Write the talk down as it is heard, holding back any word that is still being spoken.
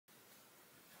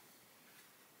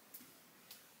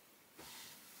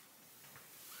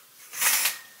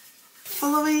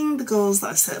following the goals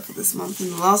that I set for this month in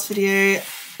the last video,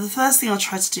 the first thing I'll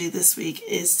try to do this week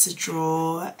is to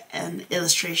draw an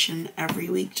illustration every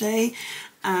weekday,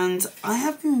 and I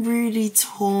have been really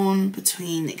torn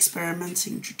between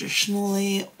experimenting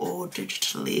traditionally or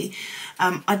digitally.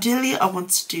 Ideally I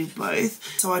want to do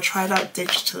both, so I tried out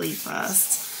digitally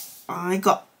first. I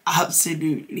got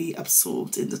absolutely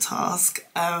absorbed in the task.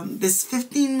 This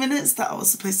 15 minutes that I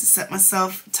was supposed to set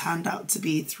myself turned out to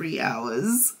be 3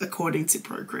 hours according to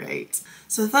Procreate.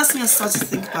 So the first thing I started to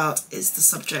think about is the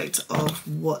subject of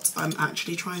what I'm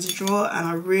actually trying to draw, and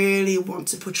I really want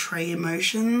to portray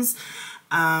emotions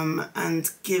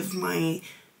and give my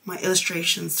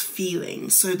illustrations feeling.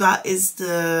 So that is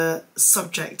the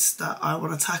subject that I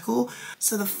want to tackle.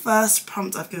 So the first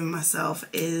prompt I've given myself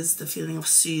is the feeling of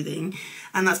soothing,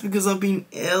 and that's because I've been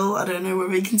ill. I don't know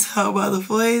whether you can tell by the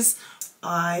voice.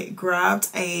 I grabbed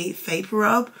a vapour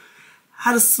rub,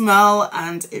 had a smell,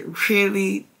 and it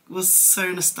really was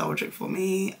so nostalgic for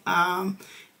me.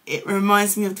 It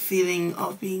reminds me of the feeling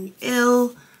of being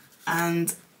ill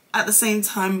and at the same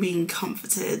time being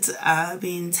comforted,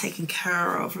 being taken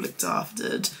care of, looked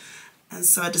after. And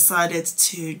so I decided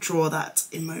to draw that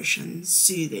emotion,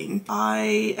 soothing.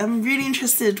 I am really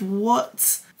interested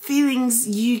what feelings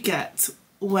you get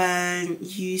when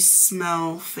you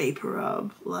smell vapour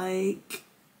rub. Like,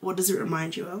 what does it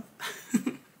remind you of?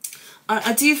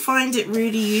 I do find it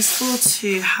really useful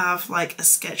to have like a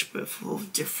sketchbook for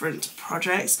different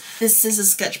projects. This is a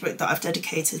sketchbook that I've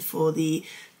dedicated for the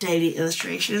daily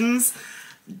illustrations,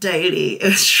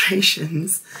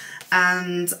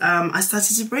 and I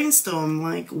started to brainstorm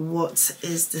like what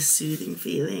is the soothing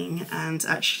feeling, and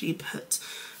actually put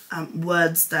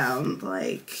words down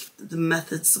like the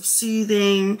methods of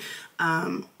soothing,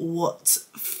 what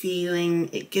feeling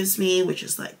it gives me, which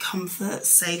is like comfort,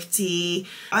 safety.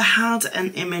 I had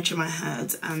an image in my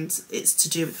head, and it's to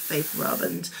do with vapour rub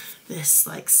and this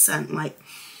like scent, like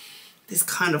this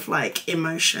kind of like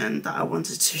emotion that I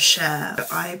wanted to share.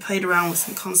 I played around with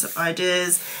some concept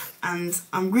ideas, and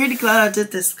I'm really glad I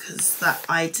did this because that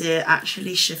idea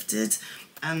actually shifted,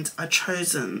 and I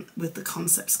chosen with the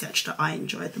concept sketch that I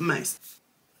enjoyed the most.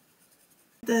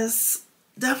 There's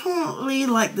definitely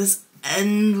like this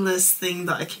endless thing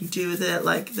that I can do with it.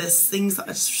 Like there's things that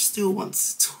I still want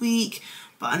to tweak,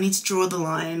 but I need to draw the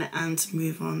line and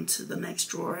move on to the next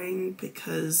drawing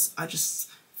because I just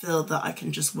feel that I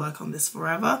can just work on this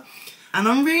forever. And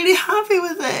I'm really happy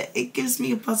with it. It gives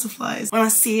me butterflies. When I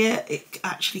see it, it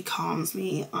actually calms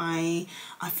me. I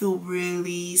feel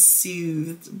really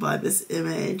soothed by this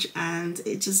image, and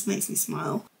it just makes me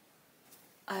smile.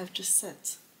 I've just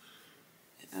set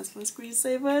it as my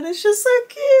screensaver, and it's just so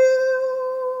cute.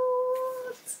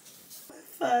 My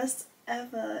first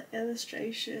ever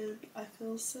illustration. I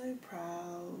feel so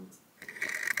proud.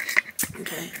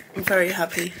 Okay, I'm very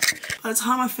happy. By the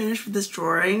time I finished with this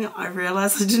drawing, I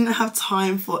realised I didn't have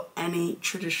time for any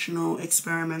traditional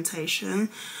experimentation.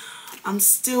 I'm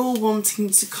still wanting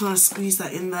to kind of squeeze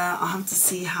that in there. I'll have to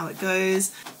see how it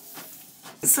goes.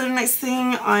 So the next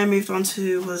thing I moved on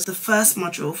to was the first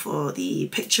module for the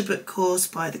picture book course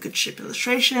by the Good Ship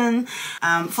Illustration.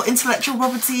 For intellectual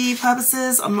property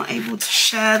purposes, I'm not able to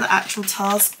share the actual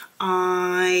task.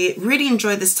 I really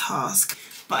enjoyed this task,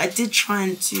 but I did try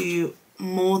and do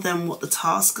more than what the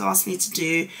task asked me to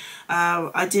do.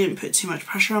 I didn't put too much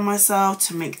pressure on myself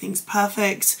to make things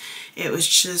perfect. It was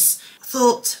just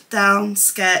thought down,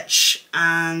 sketch,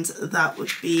 and that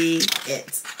would be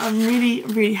it. I'm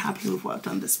really happy with what I've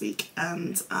done this week,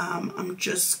 and I'm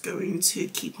just going to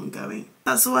keep on going.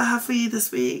 That's all I have for you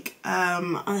this week.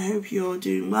 I hope you're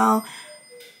doing well,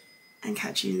 and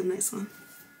catch you in the next one.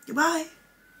 Goodbye.